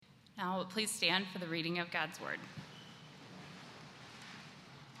Now, please stand for the reading of God's word.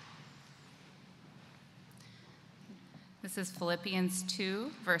 This is Philippians 2,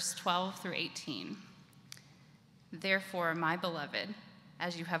 verse 12 through 18. Therefore, my beloved,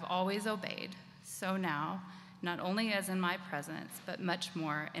 as you have always obeyed, so now, not only as in my presence, but much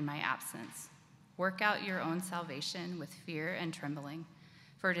more in my absence, work out your own salvation with fear and trembling,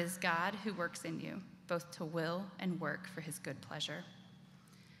 for it is God who works in you, both to will and work for his good pleasure.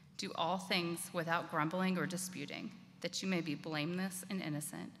 Do all things without grumbling or disputing, that you may be blameless and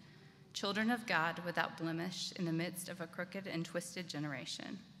innocent, children of God without blemish in the midst of a crooked and twisted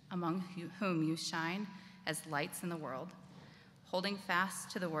generation, among whom you shine as lights in the world, holding fast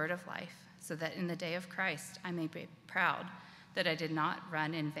to the word of life, so that in the day of Christ I may be proud that I did not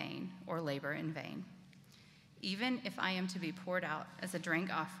run in vain or labor in vain. Even if I am to be poured out as a drink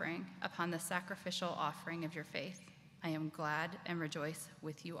offering upon the sacrificial offering of your faith, I am glad and rejoice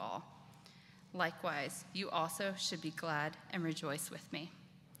with you all. Likewise, you also should be glad and rejoice with me.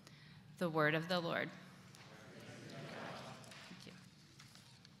 The word of the Lord. Thank you.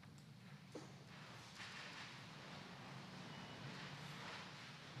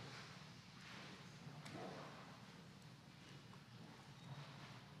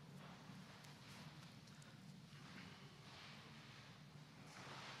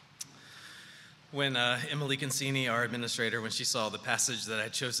 When Emily Consini, our administrator, when she saw the passage that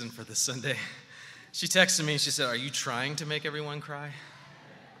I'd chosen for this Sunday, she texted me and she said, "Are you trying to make everyone cry?" And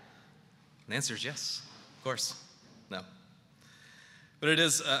the answer is yes, of course. No. But it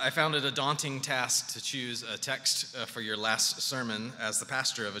is, I found it a daunting task to choose a text for your last sermon as the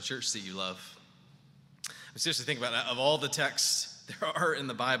pastor of a church that you love. I seriously think about that. Of all the texts there are in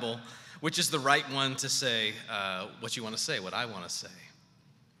the Bible, which is the right one to say what you want to say, what I want to say?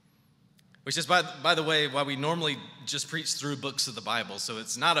 Which is, by the way, why we normally just preach through books of the Bible. So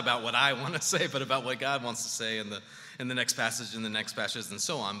it's not about what I want to say, but about what God wants to say in the next passage, in the next passage, and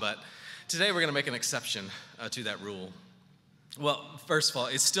so on. But today we're going to make an exception to that rule. Well, first of all,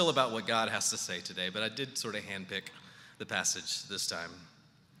 it's still about what God has to say today, but I did sort of handpick the passage this time.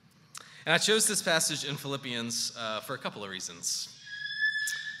 And I chose this passage in Philippians for a couple of reasons.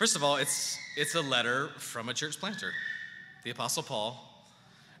 First of all, it's a letter from a church planter, the Apostle Paul,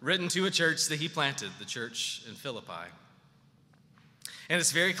 written to a church that he planted, the church in Philippi. And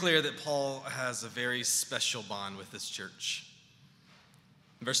it's very clear that Paul has a very special bond with this church.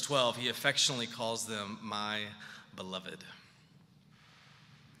 In verse 12, he affectionately calls them my beloved.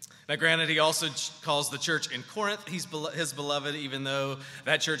 Now, granted, he also calls the church in Corinth his beloved, even though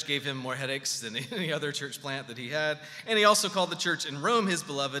that church gave him more headaches than any other church plant that he had. And he also called the church in Rome his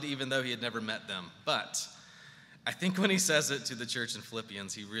beloved, even though he had never met them. But I think when he says it to the church in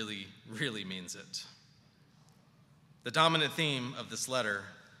Philippians, he really, really means it. The dominant theme of this letter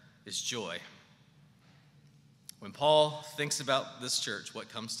is joy. When Paul thinks about this church, what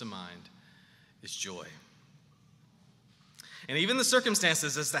comes to mind is joy. And even the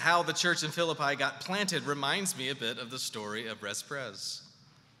circumstances as to how the church in Philippi got planted reminds me a bit of the story of Res Perez.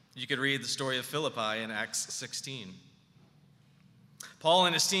 You could read the story of Philippi in Acts 16. Paul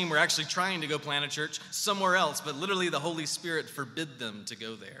and his team were actually trying to go plant a church somewhere else, but literally the Holy Spirit forbid them to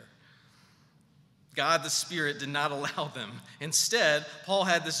go there. God, the Spirit, did not allow them. Instead, Paul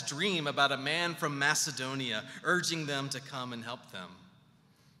had this dream about a man from Macedonia urging them to come and help them.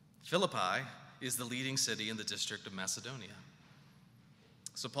 Philippi is the leading city in the district of Macedonia.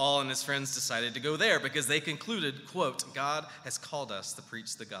 So Paul and his friends decided to go there because they concluded, quote, God has called us to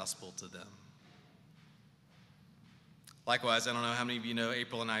preach the gospel to them. Likewise, I don't know how many of you know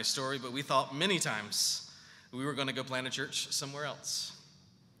April and I's story, but we thought many times we were going to go plant a church somewhere else.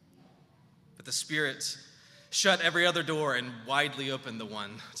 But the Spirit shut every other door and widely opened the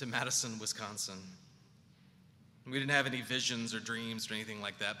one to Madison, Wisconsin. We didn't have any visions or dreams or anything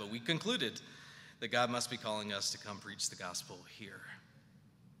like that, but we concluded that God must be calling us to come preach the gospel here.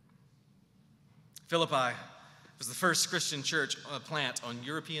 Philippi was the first Christian church plant on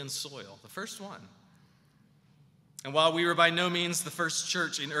European soil, the first one. And while we were by no means the first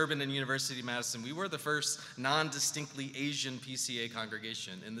church in Urban and University Madison, we were the first non-distinctly Asian PCA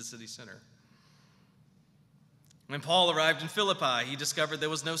congregation in the city center. When Paul arrived in Philippi, he discovered there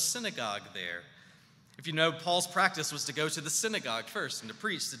was no synagogue there. If you know, Paul's practice was to go to the synagogue first and to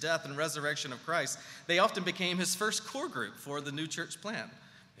preach the death and resurrection of Christ. They often became his first core group for the new church plant.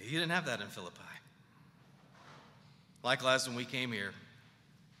 He didn't have that in Philippi. Likewise, when we came here,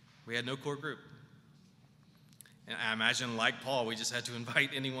 we had no core group. And I imagine, like Paul, we just had to invite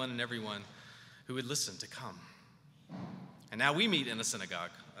anyone and everyone who would listen to come. And now we meet in a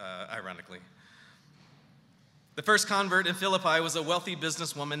synagogue, ironically. The first convert in Philippi was a wealthy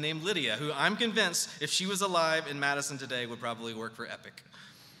businesswoman named Lydia, who I'm convinced, if she was alive in Madison today, would probably work for Epic.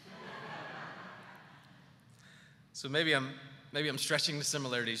 So maybe I'm stretching the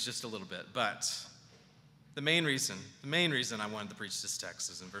similarities just a little bit, but the main reason I wanted to preach this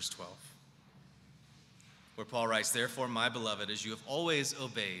text is in verse 12, where Paul writes, "Therefore, my beloved, as you have always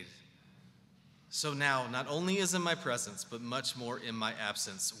obeyed, so now, not only is in my presence, but much more in my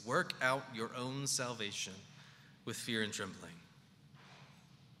absence, work out your own salvation with fear and trembling."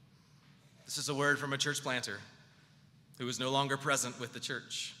 This is a word from a church planter who is no longer present with the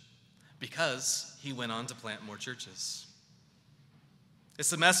church because he went on to plant more churches.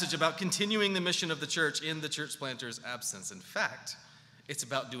 It's a message about continuing the mission of the church in the church planter's absence. In fact, it's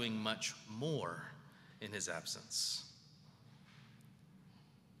about doing much more in his absence.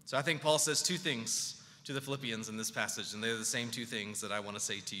 So I think Paul says two things to the Philippians in this passage, and they're the same two things that I want to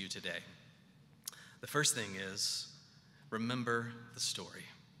say to you today. The first thing is, remember the story.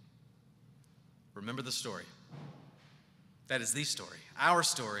 Remember the story. That is the story. Our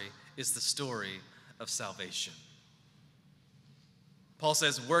story is the story of salvation. Paul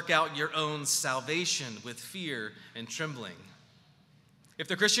says, work out your own salvation with fear and trembling. If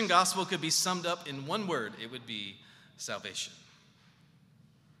the Christian gospel could be summed up in one word, it would be salvation.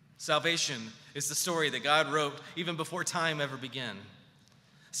 Salvation is the story that God wrote even before time ever began.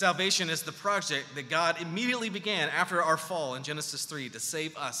 Salvation is the project that God immediately began after our fall in Genesis 3 to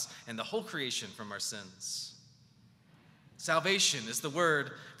save us and the whole creation from our sins. Salvation is the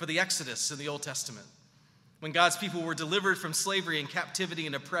word for the Exodus in the Old Testament, when God's people were delivered from slavery and captivity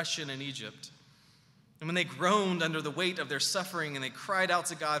and oppression in Egypt. And when they groaned under the weight of their suffering and they cried out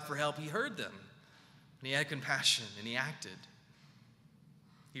to God for help, he heard them, and he had compassion, and he acted.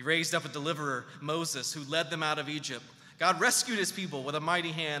 He raised up a deliverer, Moses, who led them out of Egypt. God rescued his people with a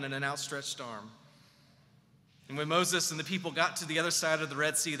mighty hand and an outstretched arm. And when Moses and the people got to the other side of the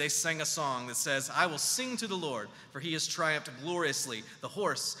Red Sea, they sang a song that says, "I will sing to the Lord, for he has triumphed gloriously. The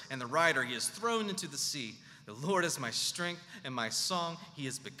horse and the rider he has thrown into the sea. The Lord is my strength and my song. He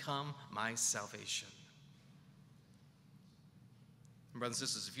has become my salvation." And brothers and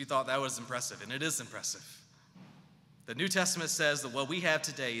sisters, if you thought that was impressive, and it is impressive, the New Testament says that what we have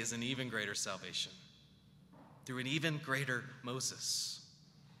today is an even greater salvation through an even greater Moses.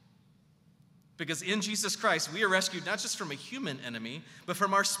 Because in Jesus Christ, we are rescued not just from a human enemy, but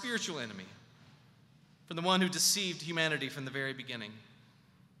from our spiritual enemy, from the one who deceived humanity from the very beginning.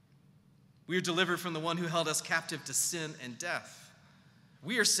 We are delivered from the one who held us captive to sin and death.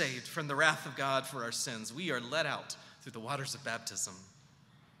 We are saved from the wrath of God for our sins. We are led out through the waters of baptism.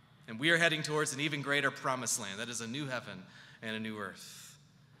 And we are heading towards an even greater promised land. That is a new heaven and a new earth.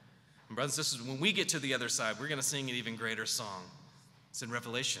 And brothers and sisters, when we get to the other side, we're going to sing an even greater song. It's in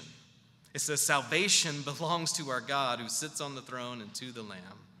Revelation. It says, "Salvation belongs to our God who sits on the throne and to the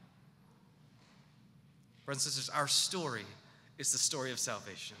Lamb." Brothers and sisters, our story is the story of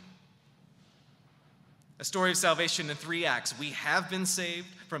salvation. A story of salvation in 3 acts. We have been saved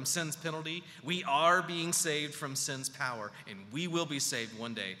from sin's penalty. We are being saved from sin's power. And we will be saved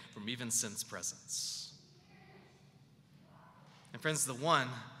one day from even sin's presence. And friends, the one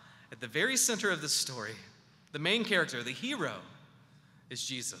at the very center of this story, the main character, the hero, is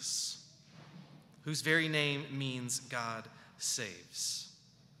Jesus, whose very name means God saves.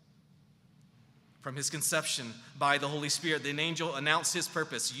 From his conception by the Holy Spirit, the angel announced his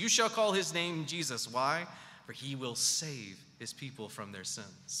purpose. "You shall call his name Jesus." Why? For he will save his people from their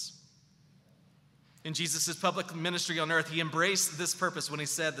sins. In Jesus' public ministry on earth, he embraced this purpose when he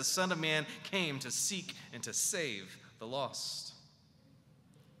said, "The Son of Man came to seek and to save the lost."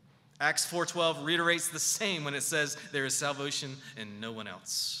 Acts 4:12 reiterates the same when it says, "There is salvation in no one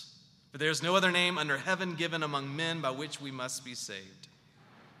else. For there is no other name under heaven given among men by which we must be saved."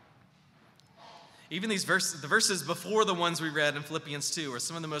 Even these verses, the verses before the ones we read in Philippians 2, are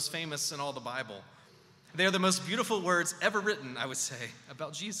some of the most famous in all the Bible. They are the most beautiful words ever written, I would say,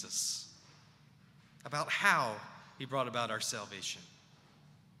 about Jesus, about how he brought about our salvation.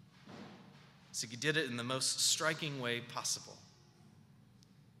 So he did it in the most striking way possible,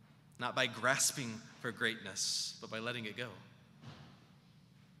 not by grasping for greatness, but by letting it go.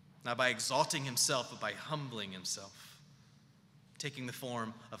 Not by exalting himself, but by humbling himself, taking the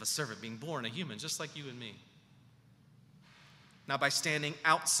form of a servant, being born a human just like you and me. Not by standing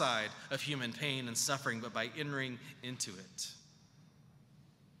outside of human pain and suffering, but by entering into it.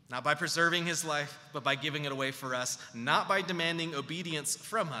 Not by preserving his life, but by giving it away for us. Not by demanding obedience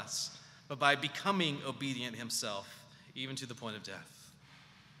from us, but by becoming obedient himself, even to the point of death,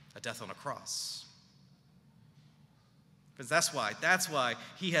 a death on a cross. Because that's why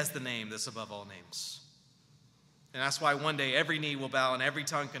he has the name that's above all names. And that's why one day every knee will bow and every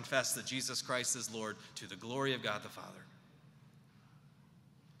tongue confess that Jesus Christ is Lord, to the glory of God the Father.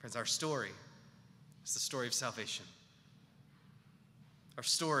 Friends, our story is the story of salvation. Our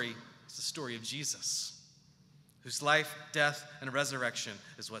story is the story of Jesus, whose life, death, and resurrection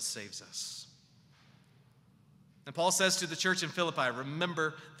is what saves us. And Paul says to the church in Philippi,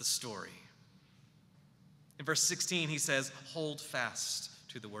 remember the story. In verse 16, he says, hold fast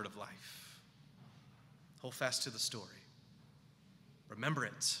to the word of life. Hold fast to the story. Remember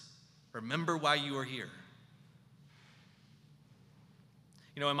it. Remember why you are here.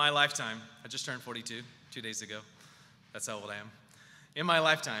 You know, in my lifetime, I just turned 42 2 days ago. That's how old I am. In my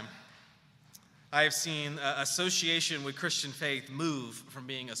lifetime, I have seen association with Christian faith move from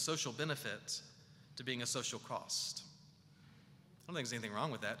being a social benefit to being a social cost. I don't think there's anything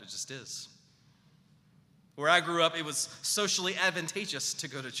wrong with that. It just is. Where I grew up, it was socially advantageous to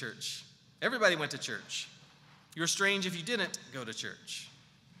go to church. Everybody went to church. You were strange if you didn't go to church.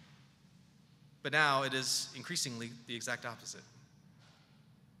 But now it is increasingly the exact opposite.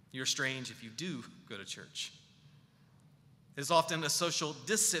 You're strange if you do go to church. It is often a social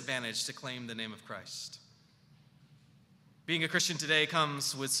disadvantage to claim the name of Christ. Being a Christian today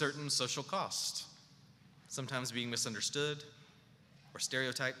comes with certain social cost, sometimes being misunderstood or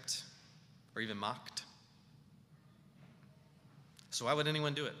stereotyped or even mocked. So why would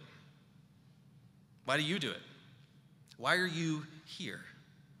anyone do it? Why do you do it? Why are you here?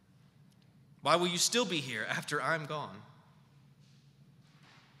 Why will you still be here after I'm gone?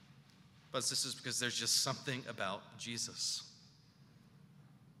 But this is because there's just something about Jesus.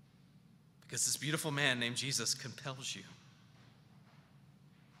 Because this beautiful man named Jesus compels you.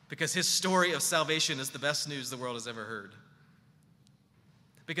 Because his story of salvation is the best news the world has ever heard.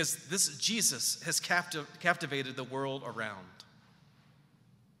 Because this Jesus has captivated the world around.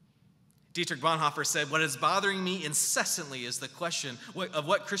 Dietrich Bonhoeffer said, what is bothering me incessantly is the question of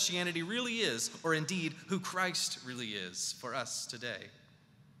what Christianity really is, or indeed who Christ really is for us today.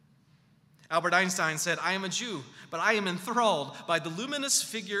 Albert Einstein said, I am a Jew, but I am enthralled by the luminous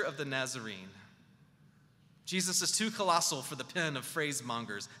figure of the Nazarene. Jesus is too colossal for the pen of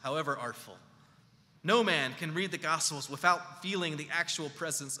phrasemongers, however artful. No man can read the Gospels without feeling the actual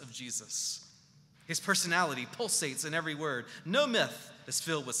presence of Jesus. His personality pulsates in every word. No myth is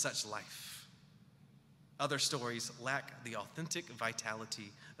filled with such life. Other stories lack the authentic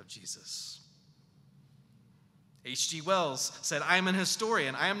vitality of Jesus. H.G. Wells said, I am an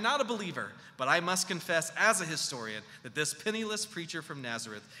historian. I am not a believer, but I must confess as a historian that this penniless preacher from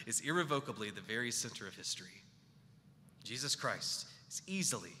Nazareth is irrevocably the very center of history. Jesus Christ is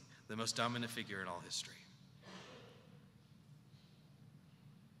easily the most dominant figure in all history.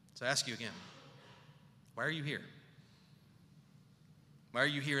 So I ask you again, why are you here? Why are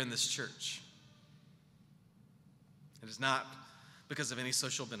you here in this church? It is not because of any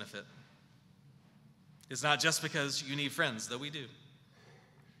social benefit. It's not just because you need friends, though we do.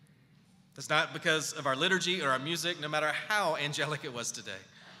 It's not because of our liturgy or our music, no matter how angelic it was today,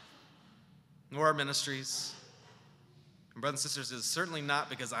 nor our ministries. And brothers and sisters, it is certainly not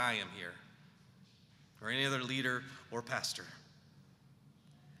because I am here, or any other leader or pastor.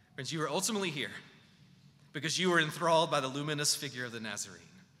 Friends, you are ultimately here because you were enthralled by the luminous figure of the Nazarene.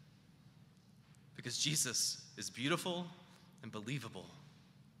 Because Jesus is beautiful and believable.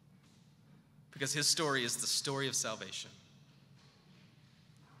 Because his story is the story of salvation.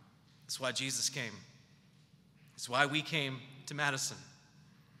 That's why Jesus came. It's why we came to Madison.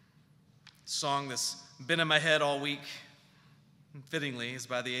 A song that's been in my head all week, fittingly, is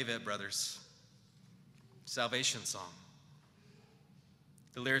by the Avett Brothers. Salvation song.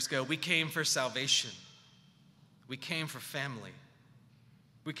 The lyrics go, we came for salvation. We came for family.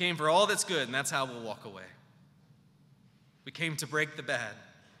 We came for all that's good, and that's how we'll walk away. We came to break the bad.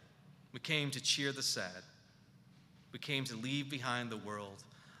 We came to cheer the sad. We came to leave behind the world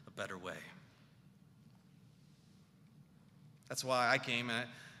a better way. That's why I came, and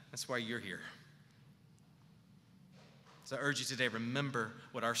that's why you're here. So I urge you today, remember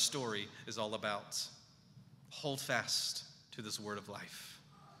what our story is all about. Hold fast to this word of life.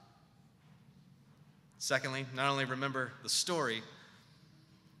 Secondly, not only remember the story,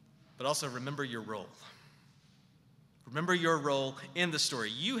 but also remember your role. Remember your role in the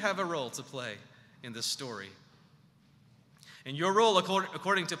story. You have a role to play in this story. And your role,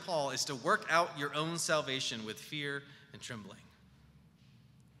 according to Paul, is to work out your own salvation with fear and trembling.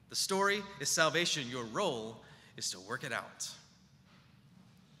 The story is salvation. Your role is to work it out.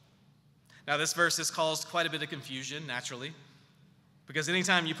 Now, this verse has caused quite a bit of confusion, naturally, because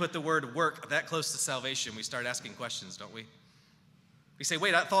anytime you put the word work that close to salvation, we start asking questions, don't we? We say,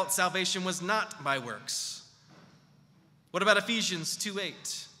 wait, I thought salvation was not by works. What about Ephesians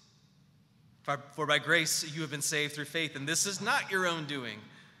 2:8? For by grace you have been saved through faith, and this is not your own doing.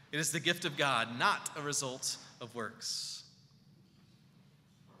 It is the gift of God, not a result of works.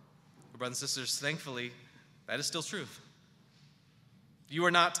 Brothers and sisters, thankfully, that is still true. You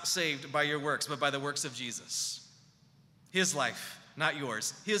are not saved by your works, but by the works of Jesus. His life, not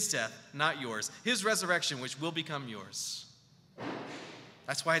yours. His death, not yours. His resurrection, which will become yours.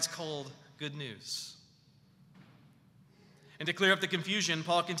 That's why it's called good news. And to clear up the confusion,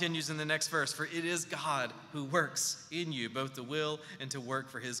 Paul continues in the next verse, for it is God who works in you both to will and to work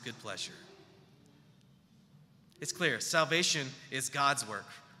for his good pleasure. It's clear, salvation is God's work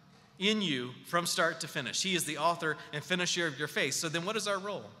in you from start to finish. He is the author and finisher of your faith. So then what is our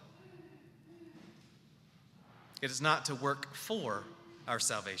role? It is not to work for our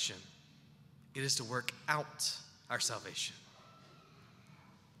salvation. It is to work out our salvation.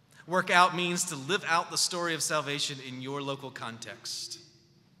 Work out means to live out the story of salvation in your local context.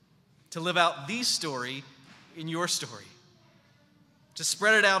 To live out the story in your story. To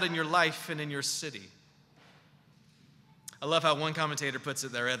spread it out in your life and in your city. I love how one commentator puts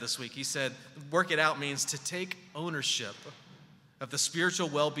it that I read this week. He said, work it out means to take ownership of the spiritual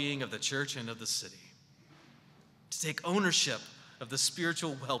well-being of the church and of the city. To take ownership of the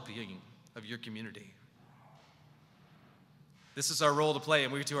spiritual well-being of your community. This is our role to play,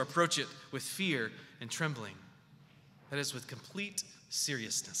 and we are to approach it with fear and trembling. That is, with complete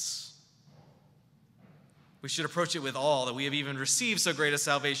seriousness. We should approach it with awe that we have even received so great a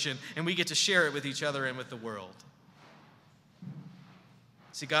salvation, and we get to share it with each other and with the world.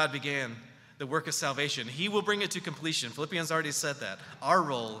 See, God began the work of salvation. He will bring it to completion. Philippians already said that. Our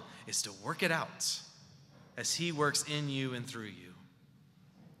role is to work it out as he works in you and through you.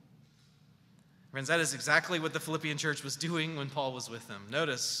 Friends, that is exactly what the Philippian church was doing when Paul was with them.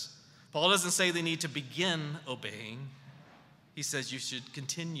 Notice, Paul doesn't say they need to begin obeying. He says you should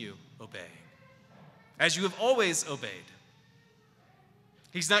continue obeying, as you have always obeyed.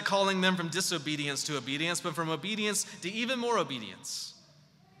 He's not calling them from disobedience to obedience, but from obedience to even more obedience.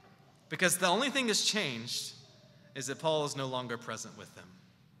 Because the only thing that's changed is that Paul is no longer present with them.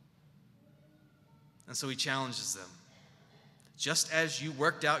 And so he challenges them. Just as you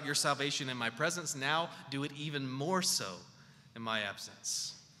worked out your salvation in my presence, now do it even more so in my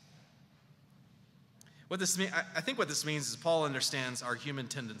absence. I think what this means is Paul understands our human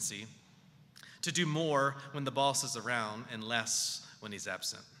tendency to do more when the boss is around and less when he's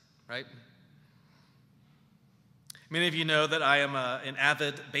absent, right? Many of you know that I am an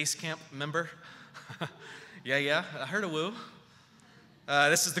avid base camp member. Yeah, I heard a woo.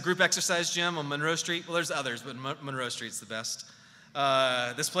 This is the group exercise gym on Monroe Street. Well, there's others, but Monroe Street's the best.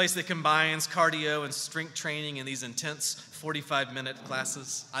 This place that combines cardio and strength training in these intense 45-minute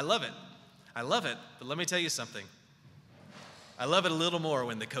classes. I love it, but let me tell you something. I love it a little more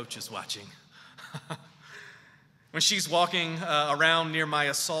when the coach is watching. When she's walking around near my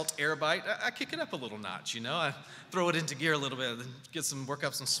assault air bite, I kick it up a little notch, you know. I throw it into gear a little bit and work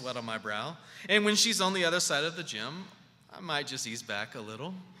up some sweat on my brow. And when she's on the other side of the gym, I might just ease back a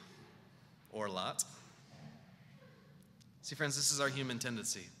little or a lot. See, friends, this is our human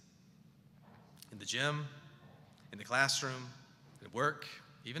tendency. In the gym, in the classroom, at work,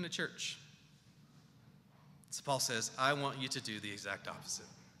 even at church. So Paul says, I want you to do the exact opposite.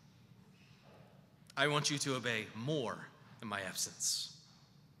 I want you to obey more in my absence.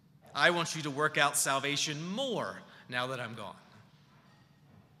 I want you to work out salvation more now that I'm gone.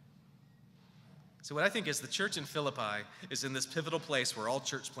 So what I think is the church in Philippi is in this pivotal place where all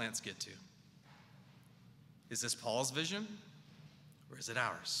church plants get to. Is this Paul's vision or is it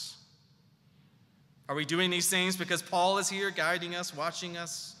ours? Are we doing these things because Paul is here guiding us, watching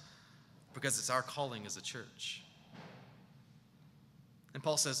us? Because it's our calling as a church. And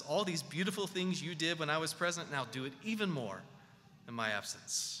Paul says, all these beautiful things you did when I was present, now do it even more in my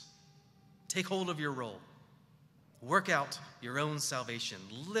absence. Take hold of your role. Work out your own salvation.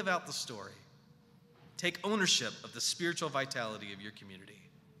 Live out the story. Take ownership of the spiritual vitality of your community.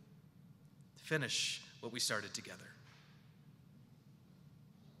 Finish what we started together.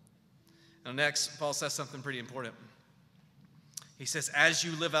 Now next, Paul says something pretty important. He says, as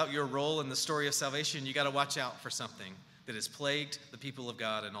you live out your role in the story of salvation, you got to watch out for something that has plagued the people of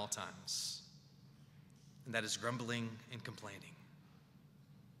God in all times. And that is grumbling and complaining.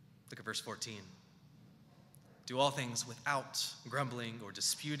 Look at verse 14. Do all things without grumbling or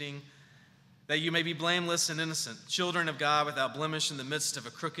disputing, that you may be blameless and innocent, children of God without blemish in the midst of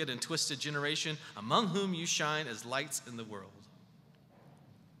a crooked and twisted generation, among whom you shine as lights in the world.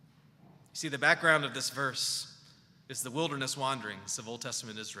 You see, the background of this verse is the wilderness wanderings of Old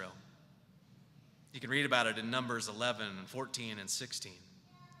Testament Israel. You can read about it in Numbers 11 and 14 and 16. You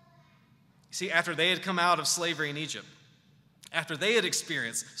see, after they had come out of slavery in Egypt, after they had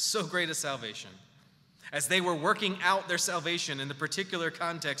experienced so great a salvation, as they were working out their salvation in the particular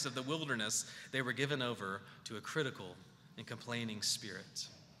context of the wilderness, they were given over to a critical and complaining spirit.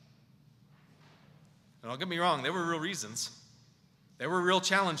 And don't get me wrong, there were real reasons. There were real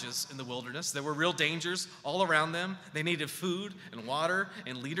challenges in the wilderness. There were real dangers all around them. They needed food and water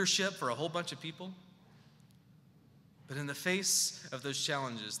and leadership for a whole bunch of people. But in the face of those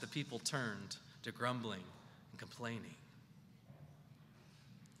challenges, the people turned to grumbling and complaining.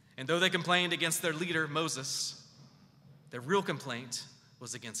 And though they complained against their leader, Moses, their real complaint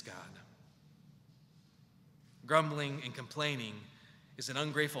was against God. Grumbling and complaining is an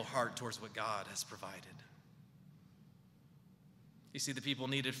ungrateful heart towards what God has provided. You see, the people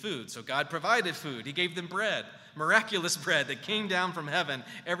needed food, so God provided food. He gave them bread, miraculous bread that came down from heaven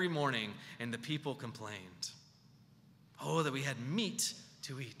every morning, and the people complained. Oh, that we had meat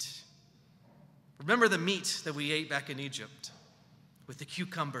to eat. Remember the meat that we ate back in Egypt with the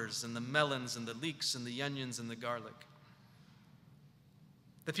cucumbers and the melons and the leeks and the onions and the garlic.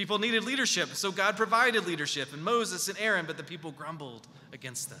 The people needed leadership, so God provided leadership and Moses and Aaron, but the people grumbled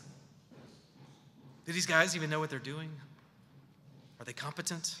against them. Did these guys even know what they're doing? Are they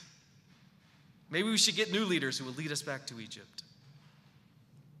competent? Maybe we should get new leaders who will lead us back to Egypt.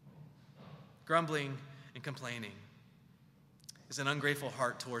 Grumbling and complaining is an ungrateful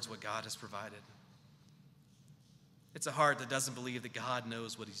heart towards what God has provided. It's a heart that doesn't believe that God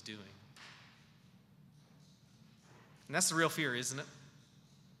knows what he's doing. And that's the real fear, isn't it?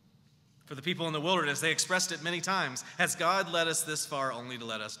 For the people in the wilderness, they expressed it many times. Has God led us this far only to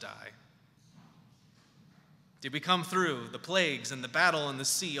let us die? Did we come through the plagues and the battle and the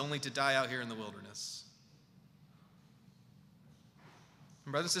sea only to die out here in the wilderness?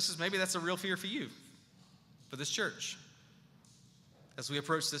 And brothers and sisters, maybe that's a real fear for you, for this church, as we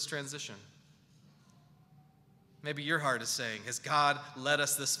approach this transition. Maybe your heart is saying, has God led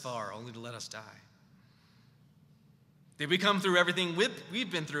us this far only to let us die? Did we come through everything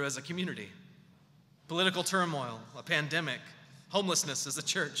we've been through as a community? Political turmoil, a pandemic, homelessness as a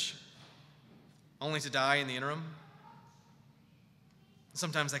church, only to die in the interim?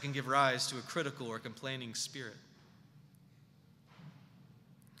 Sometimes that can give rise to a critical or complaining spirit.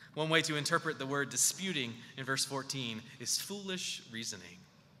 One way to interpret the word disputing in verse 14 is foolish reasoning.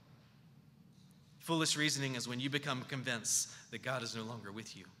 Foolish reasoning is when you become convinced that God is no longer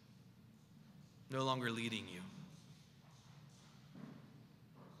with you, no longer leading you.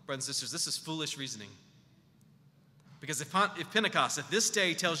 Brothers and sisters, this is foolish reasoning. Because if Pentecost, if this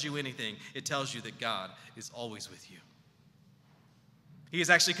day tells you anything, it tells you that God is always with you. He has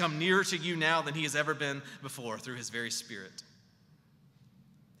actually come nearer to you now than he has ever been before through his very Spirit.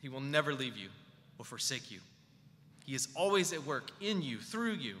 He will never leave you or forsake you. He is always at work in you,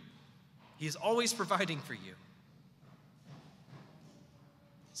 through you. He is always providing for you.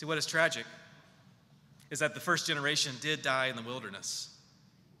 See, what is tragic is that the first generation did die in the wilderness,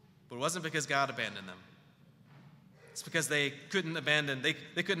 but it wasn't because God abandoned them. It's because they couldn't abandon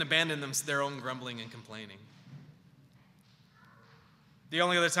their own grumbling and complaining. The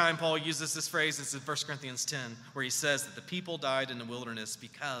only other time Paul uses this phrase is in 1 Corinthians 10, where he says that the people died in the wilderness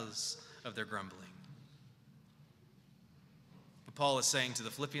because of their grumbling. But Paul is saying to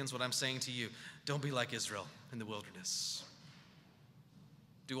the Philippians what I'm saying to you: don't be like Israel in the wilderness.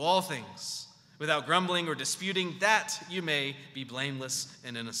 Do all things without grumbling or disputing, that you may be blameless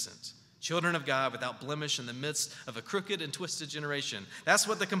and innocent, children of God without blemish in the midst of a crooked and twisted generation. That's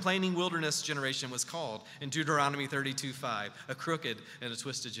what the complaining wilderness generation was called in Deuteronomy 32:5, a crooked and a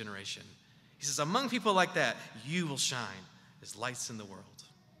twisted generation. He says, among people like that, you will shine as lights in the world.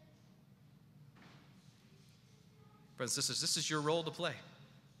 Brothers and sisters, this is your role to play.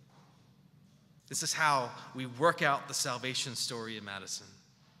 This is how we work out the salvation story in Madison.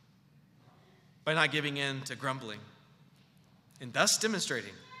 By not giving in to grumbling, and thus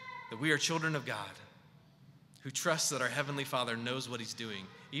demonstrating that we are children of God who trust that our Heavenly Father knows what he's doing,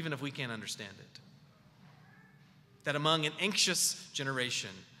 even if we can't understand it. That among an anxious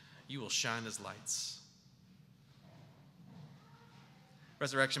generation, you will shine as lights.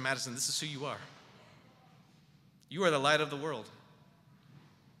 Resurrection Madison, this is who you are. You are the light of the world.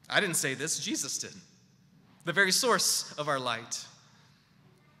 I didn't say this, Jesus did. The very source of our light.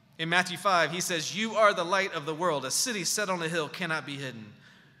 In Matthew 5, he says, you are the light of the world. A city set on a hill cannot be hidden.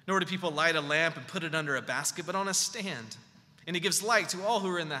 Nor do people light a lamp and put it under a basket, but on a stand. And it gives light to all who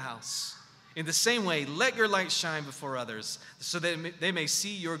are in the house. In the same way, let your light shine before others, so that they may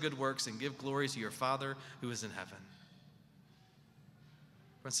see your good works and give glory to your Father who is in heaven.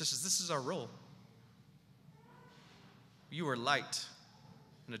 Brothers and sisters, this is our role. You are light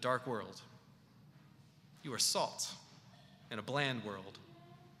in a dark world. You are salt in a bland world.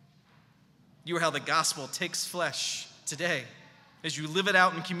 You are how the gospel takes flesh today as you live it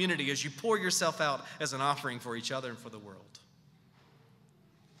out in community, as you pour yourself out as an offering for each other and for the world.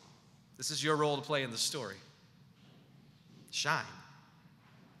 This is your role to play in the story. Shine.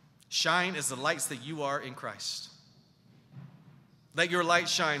 Shine as the lights that you are in Christ. Let your light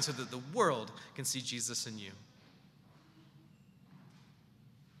shine so that the world can see Jesus in you.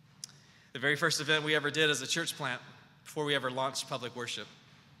 The very first event we ever did as a church plant, before we ever launched public worship,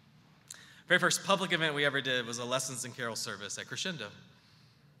 the very first public event we ever did was a Lessons and Carol service at Crescendo.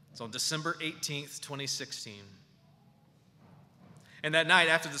 It's on December 18th, 2016. And that night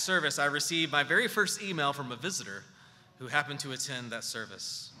after the service, I received my very first email from a visitor who happened to attend that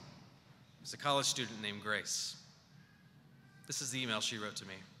service. It was a college student named Grace. This is the email she wrote to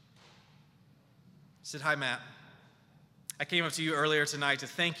me. She said, "Hi, Matt. I came up to you earlier tonight to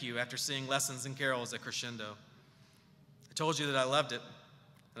thank you after seeing Lessons and Carols at Crescendo. I told you that I loved it,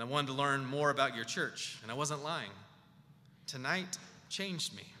 and I wanted to learn more about your church, and I wasn't lying. Tonight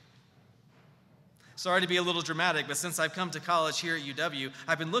changed me. Sorry to be a little dramatic, but since I've come to college here at UW,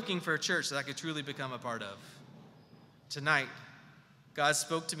 I've been looking for a church that I could truly become a part of. Tonight, God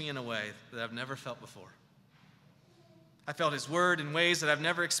spoke to me in a way that I've never felt before. I felt his word in ways that I've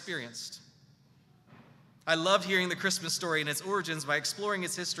never experienced. I loved hearing the Christmas story and its origins by exploring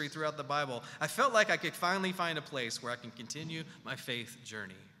its history throughout the Bible. I felt like I could finally find a place where I can continue my faith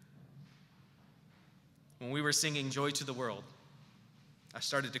journey. When we were singing Joy to the World, I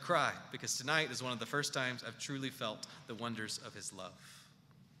started to cry because tonight is one of the first times I've truly felt the wonders of his love.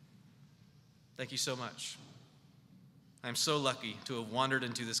 Thank you so much. I'm so lucky to have wandered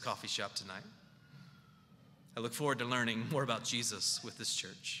into this coffee shop tonight. I look forward to learning more about Jesus with this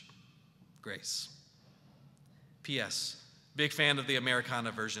church. Grace." P.S. Big fan of the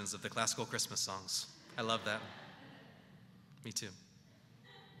Americana versions of the classical Christmas songs. I love that. Me too.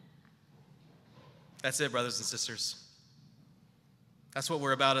 That's it, brothers and sisters. That's what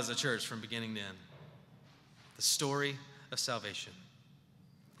we're about as a church from beginning to end. The story of salvation.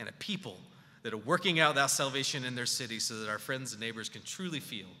 And a people that are working out that salvation in their city so that our friends and neighbors can truly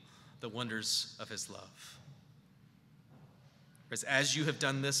feel the wonders of his love. Whereas as you have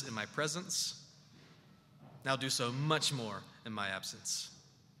done this in my presence, now do so much more in my absence,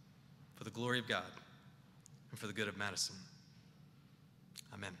 for the glory of God and for the good of Madison.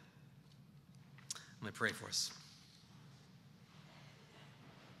 Amen. Let me pray for us.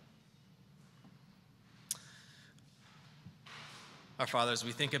 Our Father, as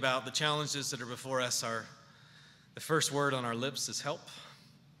we think about the challenges that are before us, the first word on our lips is help.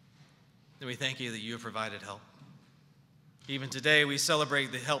 And we thank you that you have provided help. Even today, we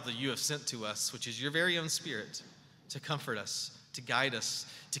celebrate the help that you have sent to us, which is your very own Spirit, to comfort us, to guide us,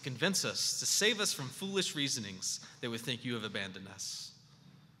 to convince us, to save us from foolish reasonings that would think you have abandoned us.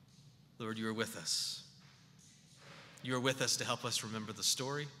 Lord, you are with us. You are with us to help us remember the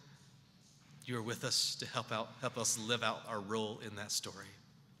story. You are with us to help us live out our role in that story.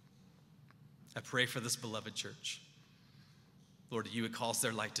 I pray for this beloved church. Lord, that you would cause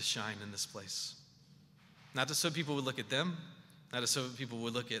their light to shine in this place. Not just so people would look at them, not just so people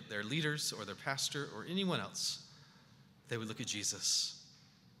would look at their leaders or their pastor or anyone else. They would look at Jesus.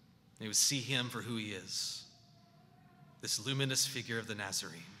 They would see him for who he is, this luminous figure of the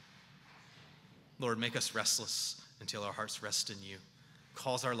Nazarene. Lord, make us restless until our hearts rest in you.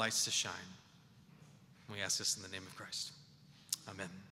 Cause our lights to shine. We ask this in the name of Christ. Amen.